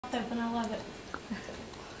mouth open. I love it.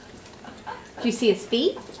 Did you see his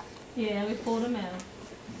feet? Yeah, we pulled him out.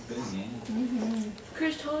 Big, yeah.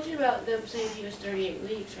 Chris told you about them saying he was 38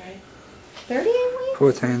 weeks, right? 38 weeks? Pull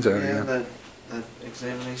its hands out, Yeah, yeah. that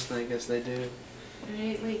examination I guess they do.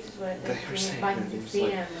 38 weeks is what They were saying by that his it was like-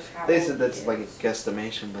 exam was how They old said that's he like a is.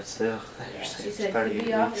 guesstimation, but still, they Yeah, were she saying it's said it could 38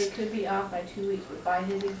 be off. weeks. It could be off by 2 weeks, but by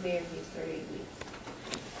his exam, he's 38 weeks.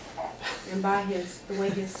 And by the way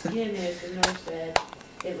his skin is, the nurse said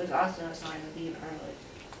it was also a sign of being early.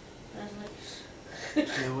 I was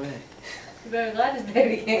like, No way. you better glad this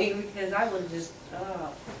baby came because I would just,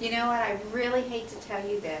 oh. You know what? I really hate to tell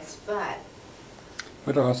you this, but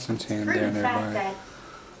Put Austin's hand proven down there fact by that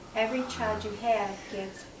every child you have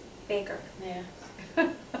gets bigger. Yeah.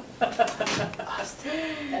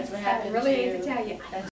 That's what happened I really to hate to tell you. That's